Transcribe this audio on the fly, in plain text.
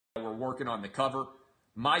we're working on the cover.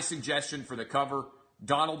 My suggestion for the cover,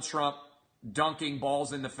 Donald Trump dunking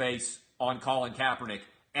balls in the face on Colin Kaepernick,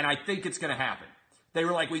 and I think it's going to happen. They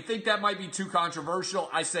were like, we think that might be too controversial.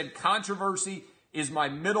 I said controversy is my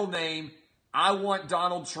middle name. I want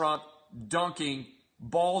Donald Trump dunking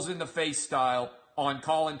balls in the face style on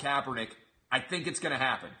Colin Kaepernick. I think it's going to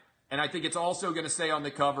happen. And I think it's also going to say on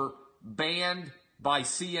the cover, banned by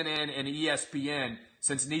CNN and ESPN,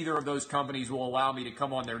 since neither of those companies will allow me to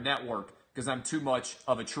come on their network because I'm too much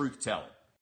of a truth teller.